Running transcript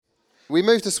We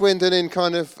moved to Swindon in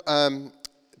kind of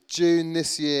June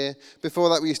this year. Before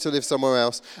that, we used to live somewhere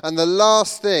else. And the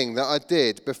last thing that I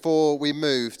did before we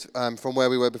moved from where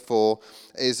we were before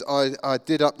is I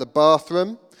did up the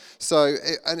bathroom. So,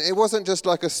 it wasn't just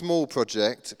like a small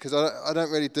project, because I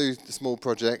don't really do small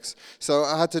projects. So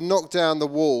I had to knock down the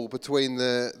wall between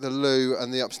the loo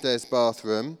and the upstairs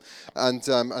bathroom and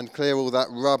clear all that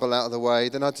rubble out of the way.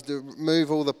 Then I had to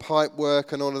move all the pipe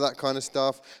work and all of that kind of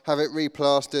stuff, have it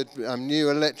replastered,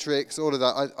 new electrics, all of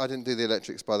that. I didn't do the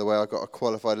electrics, by the way. I got a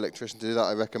qualified electrician to do that.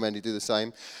 I recommend you do the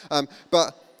same.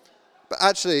 But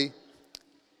actually,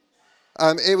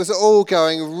 it was all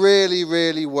going really,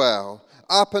 really well,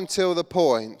 up until the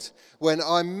point when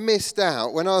I missed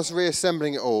out, when I was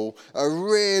reassembling it all, a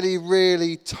really,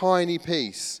 really tiny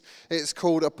piece. It's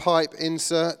called a pipe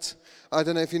insert. I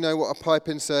don't know if you know what a pipe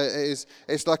insert is.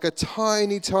 It's like a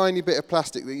tiny, tiny bit of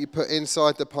plastic that you put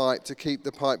inside the pipe to keep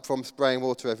the pipe from spraying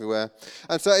water everywhere.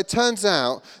 And so it turns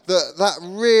out that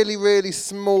really, really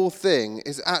small thing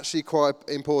is actually quite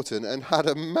important and had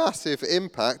a massive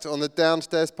impact on the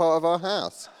downstairs part of our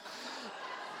house.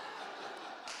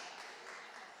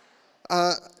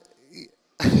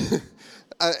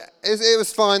 It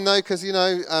was fine though, because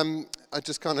I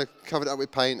just kind of covered it up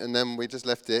with paint and then we just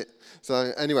left it.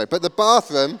 So anyway, but the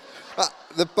bathroom,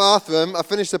 I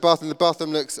finished the bathroom. The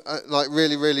bathroom looks like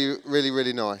really, really, really,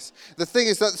 really nice. The thing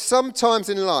is that sometimes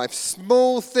in life,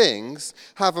 small things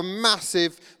have a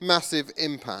massive, massive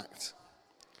impact.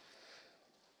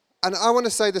 And I want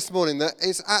to say this morning that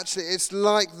it's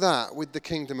like that with the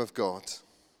kingdom of God.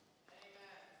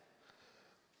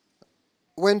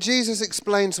 When Jesus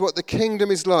explains what the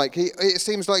kingdom is like, it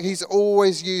seems like he's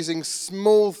always using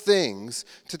small things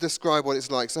to describe what it's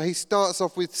like. So he starts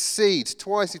off with seeds.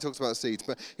 Twice he talks about seeds,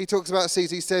 but he talks about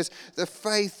seeds. He says, the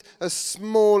faith as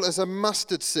small as a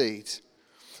mustard seed.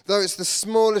 Though it's the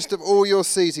smallest of all your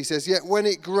seeds, he says, yet when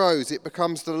it grows, it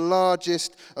becomes the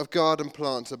largest of garden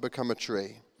plants and become a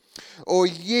tree. Or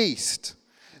yeast.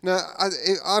 Now,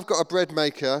 I've got a bread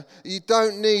maker. You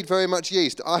don't need very much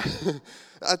yeast.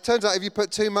 It turns out if you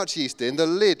put too much yeast in, the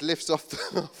lid lifts off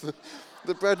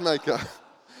the bread maker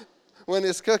when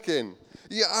it's cooking.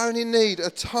 You only need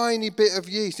a tiny bit of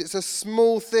yeast. It's a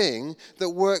small thing that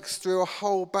works through a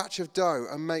whole batch of dough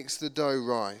and makes the dough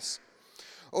rise.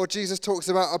 Or Jesus talks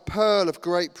about a pearl of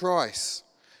great price,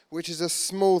 which is a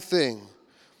small thing,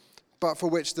 but for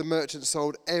which the merchant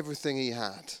sold everything he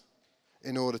had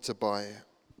in order to buy it.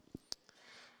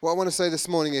 What I want to say this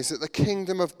morning is that the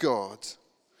kingdom of God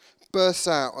bursts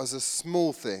out as a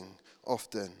small thing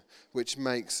often, which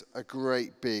makes a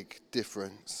great big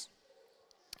difference.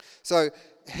 So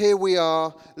here we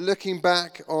are looking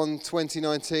back on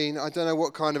 2019. I don't know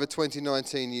what kind of a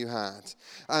 2019 you had.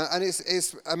 And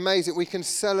it's amazing. We can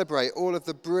celebrate all of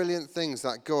the brilliant things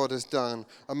that God has done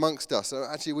amongst us. So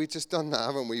actually, we've just done that,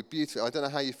 haven't we? Beautiful. I don't know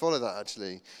how you follow that,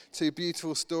 actually. 2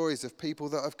 beautiful stories of people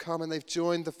that have come and they've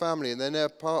joined the family and they're now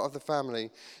part of the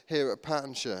family here at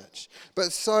Pattern Church.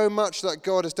 But so much that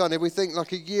God has done. If we think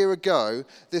like a year ago,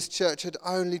 this church had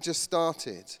only just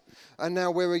started. And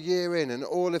now we're a year in, and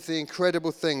all of the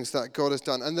incredible things that God has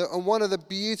done. And one of the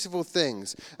beautiful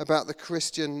things about the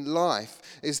Christian life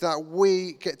is that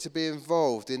we get to be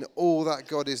involved in all that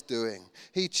God is doing.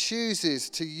 He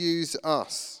chooses to use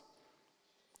us.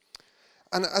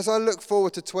 And as I look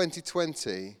forward to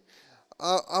 2020,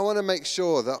 I want to make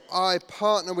sure that I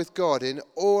partner with God in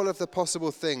all of the possible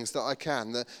things that I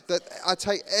can, that I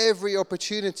take every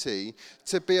opportunity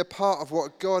to be a part of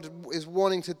what God is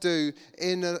wanting to do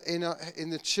in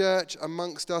the church,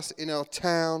 amongst us, in our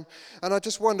town. And I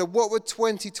just wonder, what would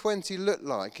 2020 look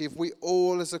like if we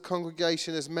all as a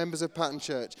congregation, as members of Pattern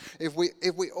Church, if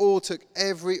we all took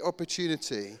every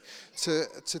opportunity to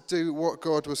do what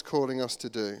God was calling us to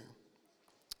do?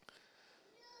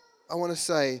 I want to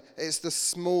say it's the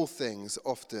small things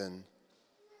often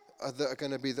that are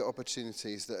going to be the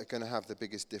opportunities that are going to have the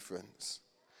biggest difference.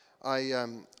 I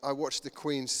watched the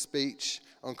Queen's speech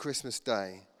on Christmas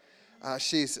Day.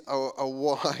 She's a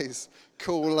wise,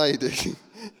 cool lady.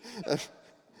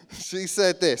 She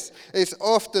said this: it's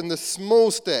often the small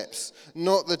steps,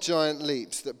 not the giant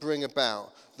leaps, that bring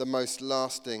about the most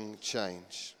lasting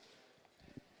change.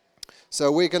 So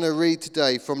we're going to read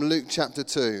today from Luke chapter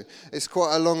 2. It's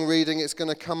quite a long reading. It's going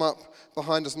to come up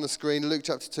behind us on the screen. Luke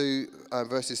chapter 2,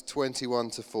 verses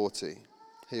 21 to 40.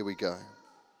 Here we go.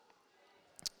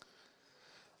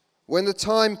 When the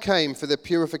time came for the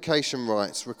purification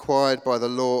rites required by the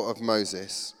law of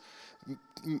Moses,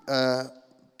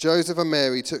 Joseph and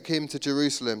Mary took him to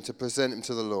Jerusalem to present him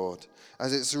to the Lord.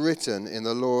 As it's written in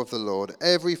the law of the Lord,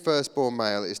 every firstborn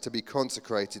male is to be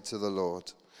consecrated to the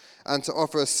Lord. and to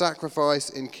offer a sacrifice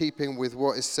in keeping with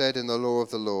what is said in the law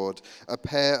of the Lord, a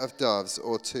pair of doves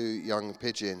or 2 young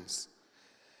pigeons.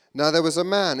 Now there was a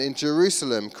man in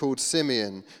Jerusalem called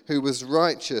Simeon, who was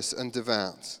righteous and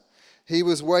devout. He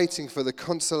was waiting for the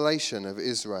consolation of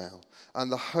Israel,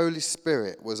 and the Holy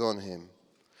Spirit was on him.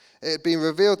 It had been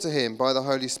revealed to him by the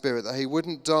Holy Spirit that he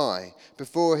wouldn't die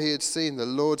before he had seen the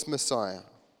Lord's Messiah.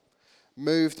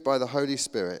 Moved by the Holy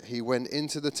Spirit, he went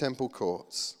into the temple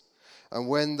courts. And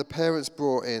when the parents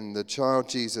brought in the child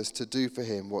Jesus to do for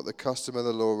him what the custom of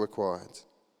the law required,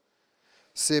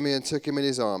 Simeon took him in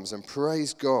his arms and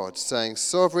praised God, saying,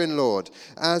 "Sovereign Lord,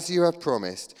 as you have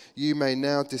promised, you may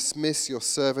now dismiss your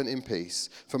servant in peace.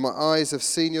 For my eyes have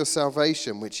seen your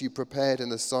salvation, which you prepared in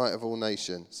the sight of all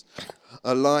nations,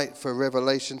 a light for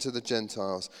revelation to the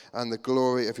Gentiles and the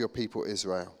glory of your people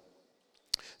Israel."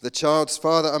 The child's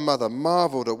father and mother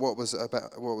marveled at what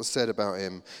was said about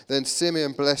him. Then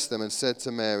Simeon blessed them and said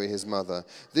to Mary, his mother,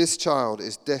 "This child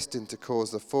is destined to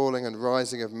cause the falling and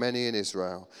rising of many in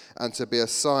Israel, and to be a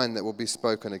sign that will be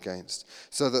spoken against,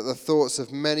 so that the thoughts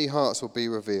of many hearts will be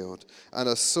revealed, and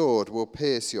a sword will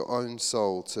pierce your own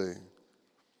soul too."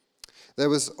 There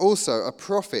was also a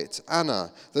prophet,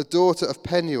 Anna, the daughter of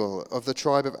Penuel of the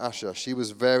tribe of Asher. She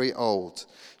was very old.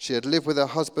 She had lived with her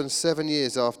husband 7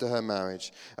 years after her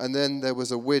marriage, and then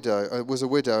was a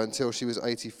widow until she was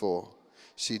 84.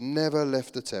 She never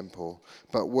left the temple,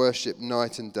 but worshipped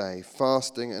night and day,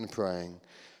 fasting and praying.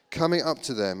 Coming up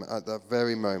to them at that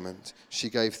very moment, she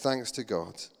gave thanks to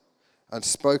God and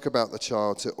spoke about the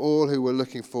child to all who were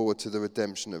looking forward to the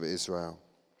redemption of Israel.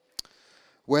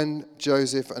 When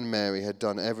Joseph and Mary had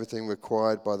done everything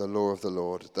required by the law of the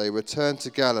Lord, they returned to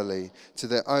Galilee, to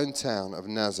their own town of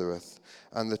Nazareth,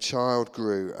 and the child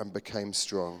grew and became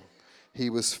strong. He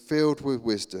was filled with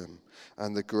wisdom,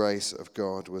 and the grace of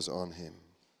God was on him.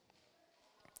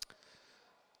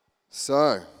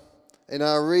 So, in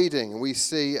our reading, we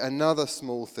see another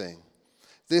small thing.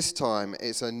 This time,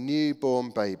 it's a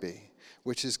newborn baby,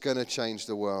 which is going to change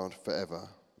the world forever.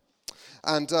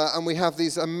 And we have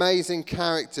these amazing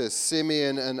characters,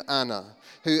 Simeon and Anna,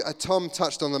 who Tom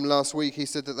touched on them last week. He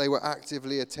said that they were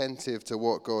actively attentive to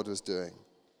what God was doing.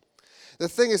 The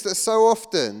thing is that so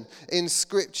often in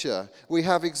Scripture, we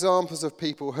have examples of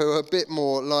people who are a bit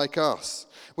more like us.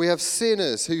 We have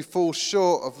sinners who fall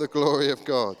short of the glory of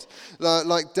God,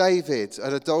 like David,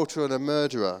 an adulterer and a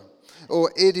murderer,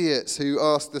 or idiots who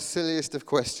ask the silliest of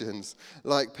questions,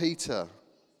 like Peter.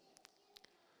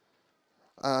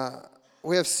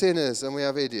 We have sinners and we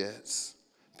have idiots.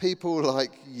 People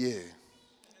like you.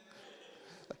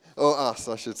 Or us,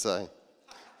 I should say.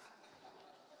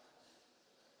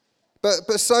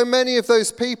 But so many of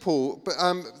those people,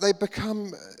 they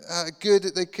become good.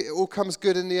 It all comes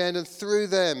good in the end, and through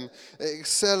them, it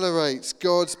accelerates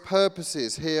God's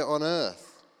purposes here on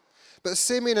earth. But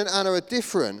Simeon and Anna are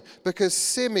different, because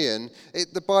Simeon,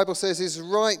 the Bible says, is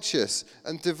righteous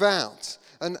and devout.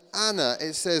 And Anna,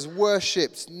 it says,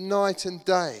 worshipped night and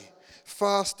day,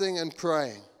 fasting and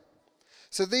praying.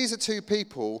 So these are two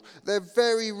people. They're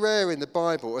very rare in the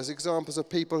Bible as examples of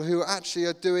people who actually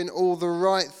are doing all the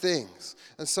right things.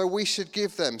 And so we should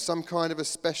give them some kind of a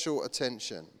special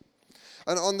attention.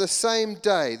 And on the same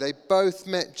day, they both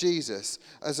met Jesus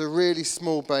as a really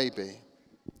small baby.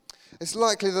 It's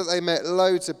likely that they met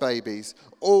loads of babies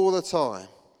all the time.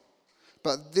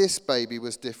 But this baby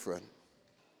was different.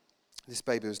 This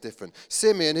baby was different.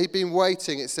 Simeon, he'd been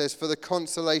waiting, it says, for the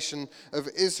consolation of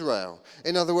Israel.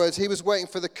 In other words, he was waiting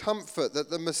for the comfort that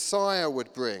the Messiah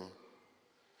would bring.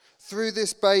 Through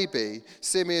this baby,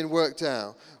 Simeon worked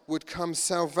out, would come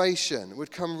salvation,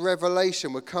 would come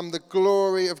revelation, would come the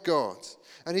glory of God.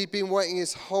 And he'd been waiting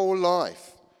his whole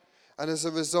life. And as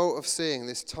a result of seeing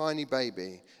this tiny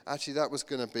baby, actually that was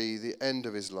going to be the end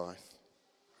of his life.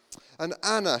 And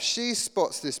Anna, she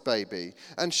spots this baby,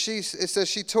 and it says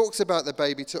she talks about the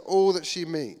baby to all that she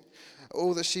met.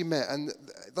 And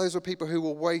those were people who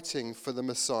were waiting for the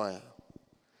Messiah.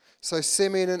 So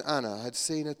Simeon and Anna had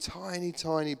seen a tiny,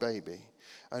 tiny baby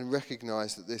and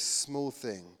recognized that this small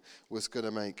thing was going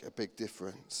to make a big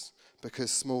difference,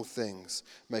 because small things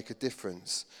make a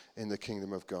difference in the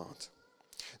kingdom of God.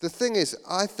 The thing is,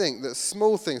 I think that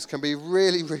small things can be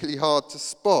really, really hard to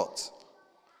spot.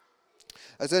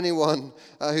 As anyone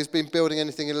who's been building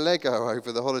anything in Lego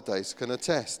over the holidays can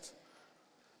attest.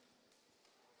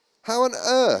 How on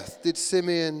earth did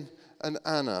Simeon and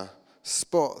Anna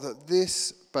spot that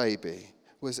this baby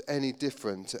was any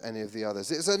different to any of the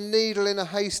others? It's a needle in a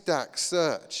haystack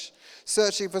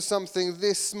searching for something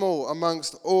this small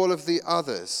amongst all of the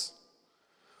others.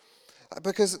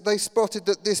 because they spotted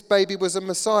that this baby was a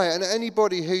Messiah. And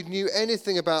anybody who knew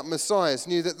anything about Messiahs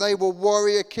knew that they were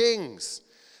warrior kings.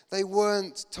 They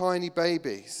weren't tiny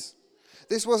babies.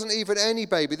 This wasn't even any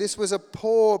baby. This was a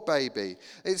poor baby.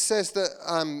 It says that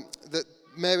that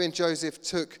Mary and Joseph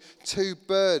took 2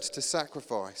 birds to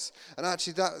sacrifice. And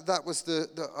actually that was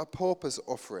a pauper's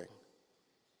offering.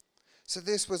 So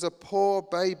this was a poor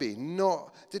baby,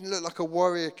 didn't look like a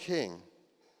warrior king.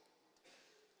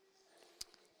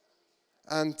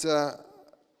 And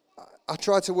I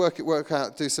tried to work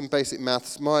out, do some basic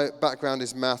maths. My background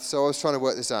is maths, so I was trying to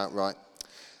work this out, right?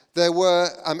 There were,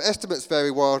 estimates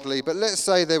vary wildly, but let's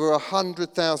say there were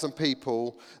 100,000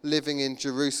 people living in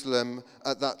Jerusalem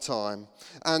at that time.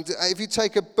 And if you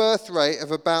take a birth rate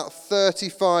of about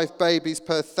 35 babies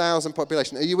per 1,000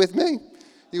 population, are you with me?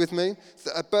 You with me?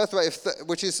 A birth rate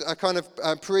which is a kind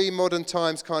of pre-modern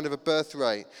times kind of a birth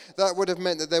rate. That would have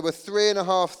meant that there were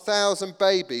 3,500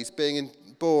 babies being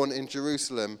born in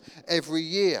Jerusalem every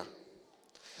year.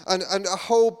 And a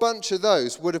whole bunch of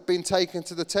those would have been taken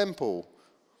to the temple.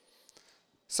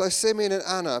 So Simeon and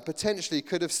Anna potentially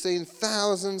could have seen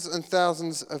thousands and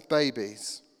thousands of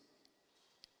babies.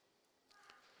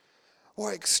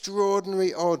 What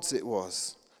extraordinary odds it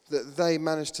was that they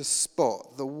managed to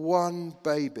spot the one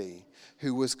baby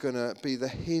who was going to be the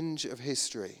hinge of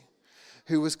history,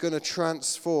 who was going to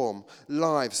transform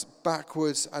lives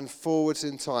backwards and forwards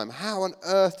in time. How on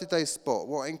earth did they spot?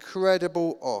 What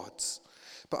incredible odds.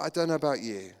 But I don't know about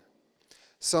you.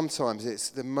 Sometimes it's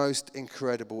the most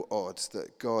incredible odds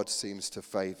that God seems to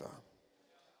favor.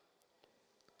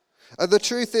 And the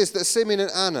truth is that Simeon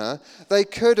and Anna, they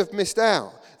could have missed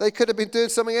out. They could have been doing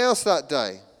something else that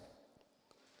day.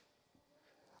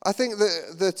 I think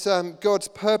that God's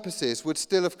purposes would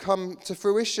still have come to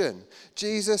fruition.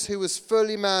 Jesus, who was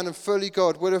fully man and fully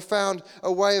God, would have found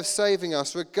a way of saving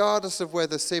us, regardless of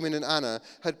whether Simeon and Anna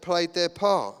had played their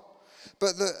part.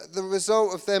 But the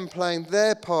result of them playing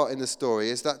their part in the story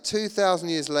is that 2,000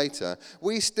 years later,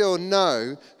 we still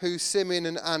know who Simeon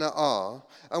and Anna are,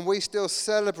 and we still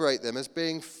celebrate them as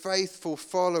being faithful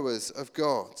followers of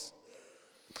God.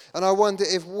 And I wonder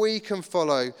if we can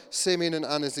follow Simeon and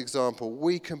Anna's example,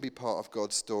 we can be part of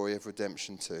God's story of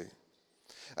redemption too.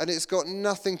 And it's got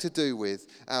nothing to do with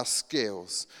our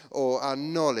skills or our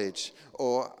knowledge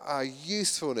or our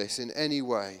usefulness in any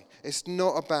way. It's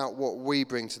not about what we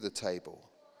bring to the table.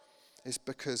 It's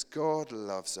because God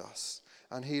loves us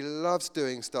and he loves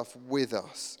doing stuff with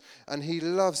us. And he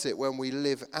loves it when we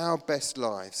live our best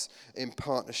lives in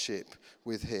partnership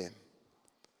with him.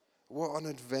 What an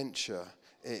adventure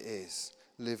it is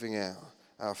living out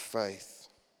our faith.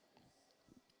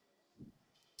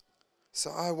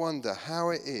 So I wonder how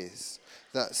it is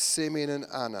that Simeon and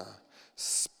Anna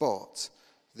spot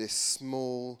this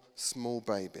small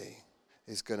baby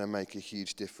is going to make a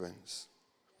huge difference.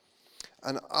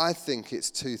 And I think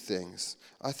it's 2 things.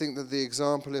 I think that the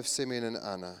example of Simeon and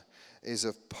Anna is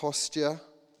of posture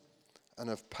and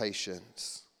of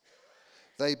patience.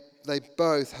 They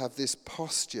both have this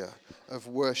posture of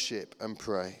worship and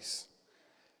praise.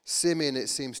 Simeon, it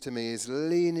seems to me, is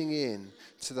leaning in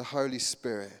to the Holy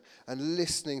Spirit and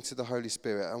listening to the Holy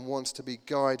Spirit and wants to be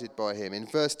guided by him. In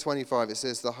verse 25, it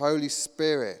says, the Holy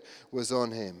Spirit was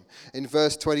on him. In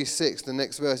verse 26, the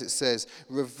next verse, it says,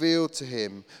 revealed to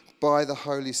him by the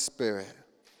Holy Spirit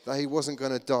that he wasn't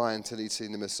going to die until he'd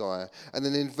seen the Messiah. And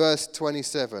then in verse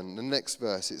 27, the next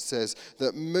verse, it says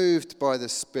that moved by the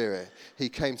Spirit, he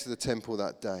came to the temple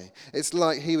that day. It's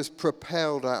like he was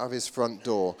propelled out of his front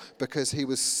door because he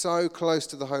was so close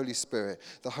to the Holy Spirit.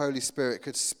 The Holy Spirit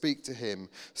could speak to him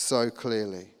so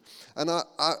clearly. And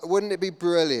wouldn't it be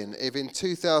brilliant if in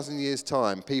 2,000 years'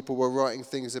 time people were writing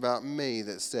things about me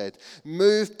that said,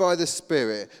 moved by the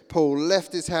Spirit, Paul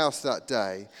left his house that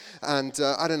day and,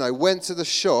 went to the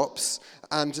shops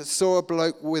and saw a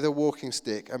bloke with a walking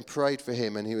stick and prayed for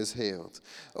him and he was healed?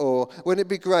 Or wouldn't it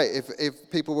be great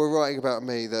if people were writing about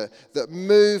me that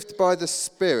moved by the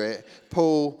Spirit,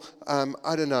 Paul,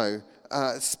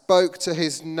 spoke to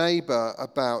his neighbor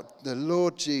about the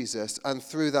Lord Jesus, and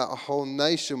through that a whole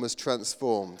nation was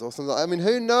transformed, or something like that. I mean,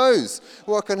 who knows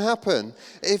what can happen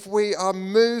if we are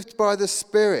moved by the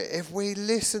Spirit, if we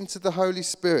listen to the Holy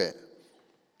Spirit.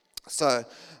 So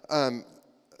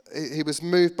he was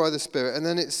moved by the Spirit, and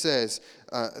then it says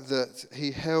that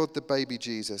he held the baby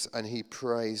Jesus and he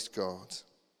praised God.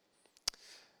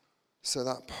 So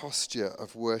that posture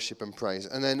of worship and praise.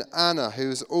 And then Anna, who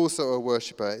is also a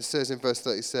worshipper, it says in verse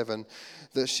 37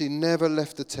 that she never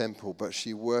left the temple, but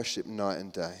she worshipped night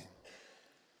and day.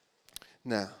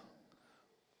 Now,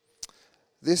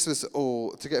 This was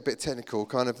all, to get a bit technical,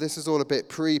 this was all a bit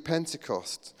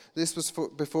pre-Pentecost. This was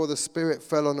before the Spirit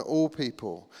fell on all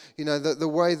people. You know, the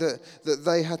way that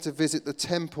they had to visit the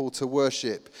temple to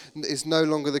worship is no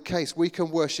longer the case. We can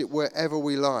worship wherever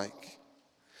we like.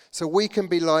 So we can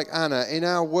be like Anna in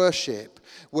our worship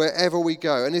wherever we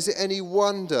go. And is it any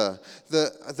wonder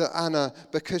that Anna,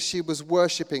 because she was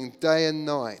worshipping day and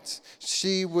night,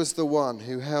 she was the one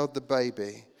who held the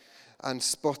baby and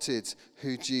spotted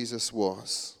who Jesus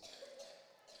was.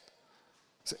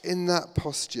 So in that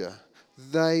posture,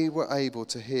 they were able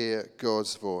to hear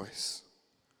God's voice.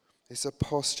 It's a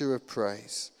posture of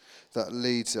praise that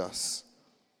leads us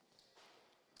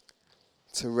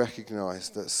to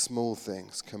recognize that small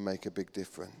things can make a big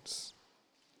difference.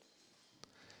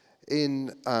 In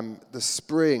the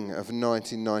spring of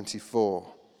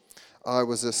 1994, I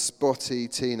was a spotty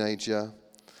teenager.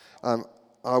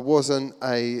 I wasn't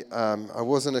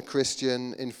a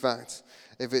Christian. In fact,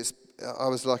 I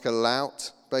was like a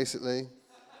lout, basically.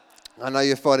 I know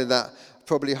you're finding that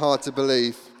probably hard to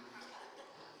believe.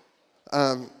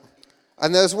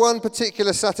 And there was one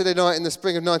particular Saturday night in the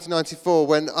spring of 1994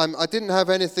 when I didn't have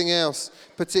anything else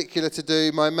particular to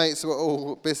do. My mates were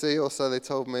all busy, or so they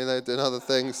told me. They were doing other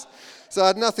things. So I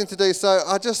had nothing to do. So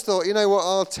I just thought, you know what,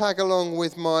 I'll tag along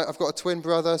with I've got a twin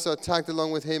brother, so I tagged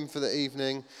along with him for the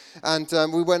evening. And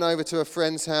we went over to a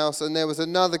friend's house, and there was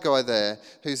another guy there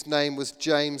whose name was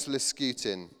James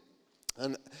Liscutin.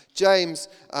 And James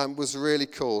was really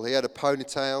cool. He had a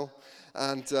ponytail,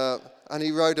 and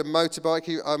he rode a motorbike.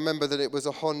 I remember that it was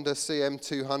a Honda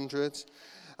CM200.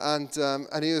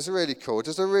 And he was really cool,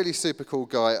 just a really super cool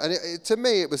guy. And to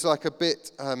me, it was like a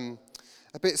bit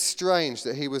strange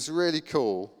that he was really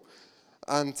cool,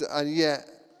 and yet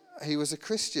he was a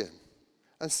Christian.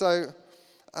 And so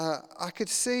I could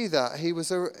see that he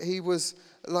was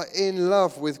like in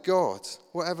love with God,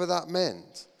 whatever that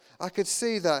meant. I could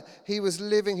see that he was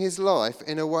living his life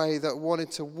in a way that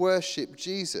wanted to worship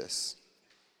Jesus.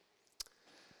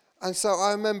 And so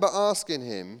I remember asking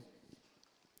him,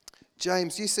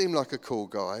 James, you seem like a cool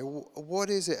guy. What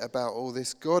is it about all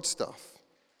this God stuff?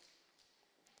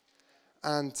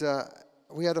 And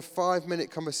we had a 5-minute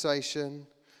conversation,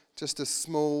 just a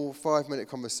small 5-minute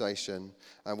conversation,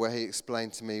 where he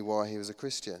explained to me why he was a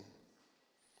Christian.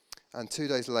 And 2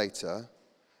 days later,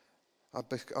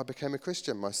 I became a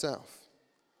Christian myself.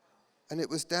 And it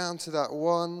was down to that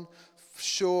one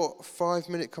short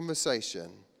 5-minute conversation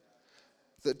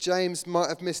that James might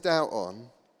have missed out on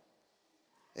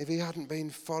if he hadn't been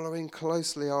following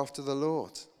closely after the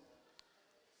Lord.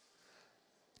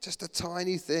 Just a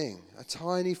tiny thing, a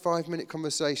tiny 5-minute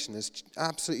conversation has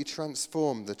absolutely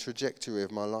transformed the trajectory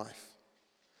of my life.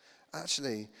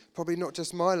 Actually, probably not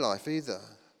just my life either.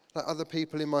 Like other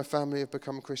people in my family have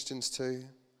become Christians too.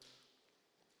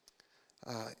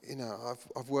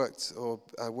 I've worked or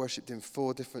worshipped in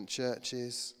 4 different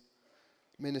churches,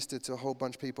 ministered to a whole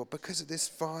bunch of people because of this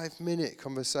 5-minute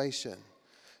conversation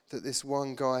that this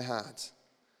one guy had.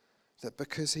 That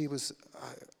because he was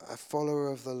a follower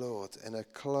of the Lord in a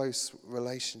close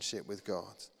relationship with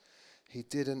God, he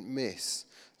didn't miss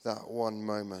that one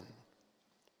moment.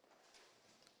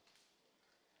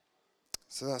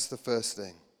 So that's the first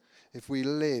thing. If we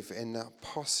live in that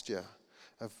posture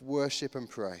of worship and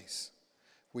praise,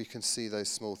 we can see those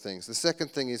small things. The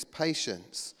second thing is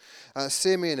patience.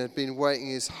 Simeon had been waiting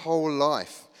his whole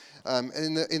life.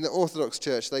 In the Orthodox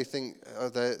Church, they think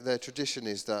their tradition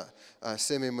is that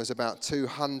Simeon was about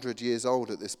 200 years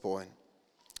old at this point.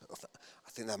 I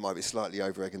think that might be slightly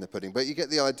over-egging the pudding, but you get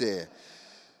the idea.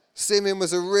 Simeon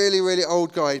was a really, really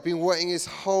old guy. He'd been waiting his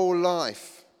whole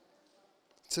life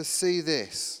to see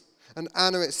this. And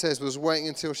Anna, it says, was waiting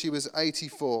until she was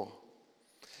 84.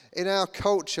 In our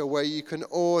culture where you can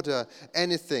order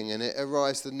anything and it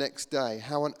arrives the next day,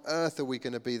 how on earth are we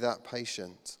going to be that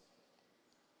patient?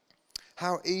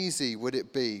 How easy would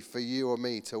it be for you or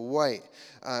me to wait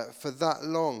for that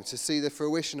long to see the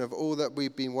fruition of all that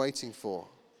we've been waiting for?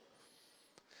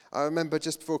 I remember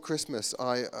just before Christmas,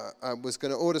 I was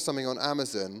going to order something on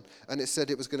Amazon, and it said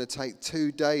it was going to take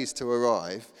 2 days to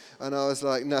arrive. And I was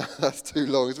like, no, that's too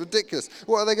long. It's ridiculous.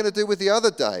 What are they going to do with the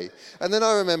other day? And then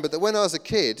I remembered that when I was a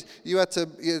kid, you had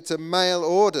to mail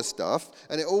order stuff,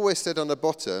 and it always said on the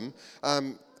bottom,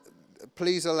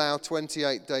 please allow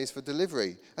 28 days for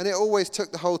delivery. And it always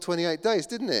took the whole 28 days,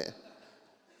 didn't it?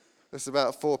 There's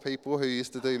about 4 people who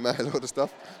used to do mail order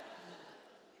stuff.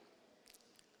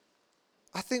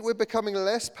 I think we're becoming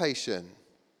less patient.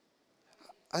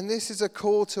 And this is a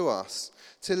call to us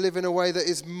to live in a way that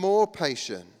is more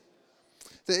patient.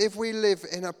 That if we live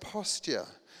in a posture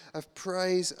of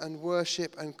praise and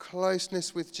worship and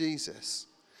closeness with Jesus,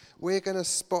 We're going to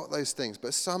spot those things,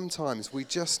 but sometimes we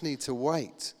just need to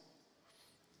wait.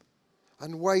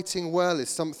 And waiting well is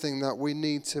something that we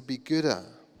need to be good at.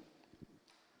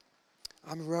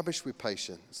 I'm rubbish with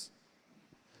patience.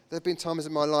 There have been times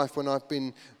in my life when I've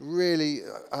been really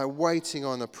waiting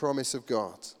on a promise of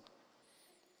God.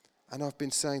 And I've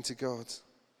been saying to God,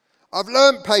 I've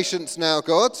learned patience now,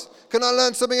 God. Can I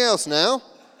learn something else now?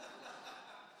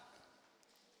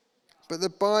 But the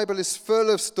Bible is full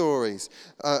of stories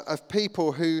of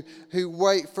people who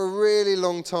wait for really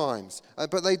long times,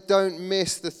 but they don't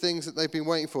miss the things that they've been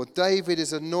waiting for. David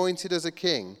is anointed as a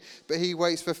king, but he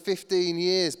waits for 15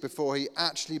 years before he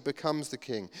actually becomes the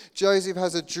king. Joseph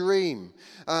has a dream,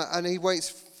 and he waits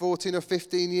 14 or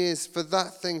 15 years for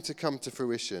that thing to come to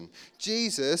fruition.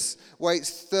 Jesus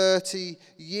waits 30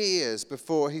 years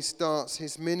before he starts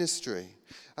his ministry.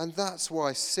 And that's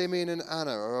why Simeon and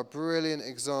Anna are a brilliant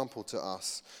example to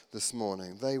us this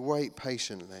morning. They wait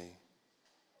patiently.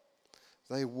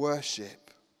 They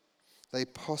worship. They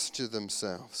posture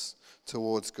themselves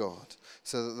towards God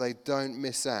so that they don't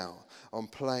miss out on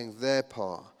playing their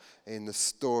part in the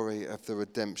story of the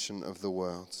redemption of the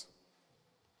world.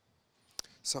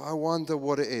 So I wonder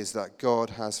what it is that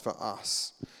God has for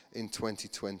us in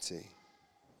 2020.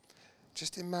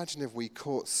 Just imagine if we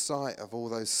caught sight of all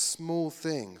those small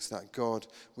things that God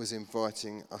was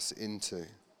inviting us into.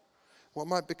 What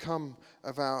might become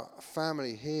of our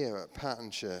family here at Patton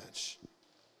Church?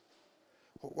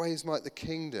 What ways might the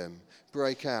kingdom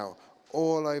break out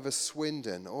all over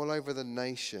Swindon, all over the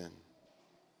nation?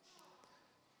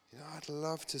 I'd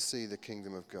love to see the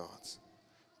kingdom of God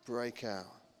break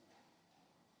out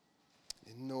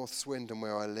in North Swindon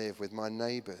where I live with my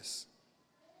neighbours.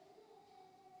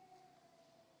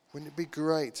 Wouldn't it be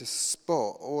great to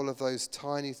spot all of those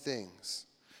tiny things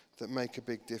that make a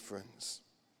big difference?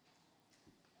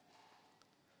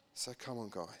 So come on,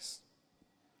 guys.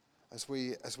 As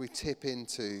we tip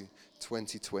into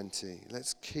 2020,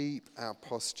 let's keep our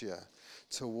posture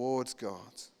towards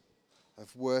God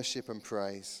of worship and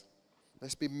praise.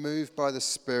 Let's be moved by the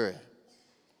Spirit.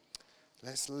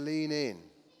 Let's lean in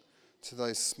to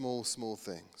those small, small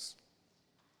things.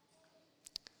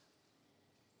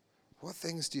 What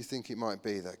things do you think it might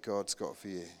be that God's got for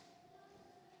you?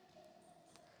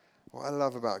 What I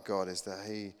love about God is that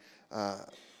he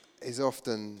is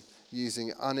often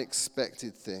using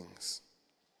unexpected things,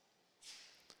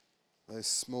 those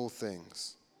small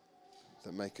things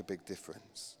that make a big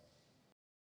difference.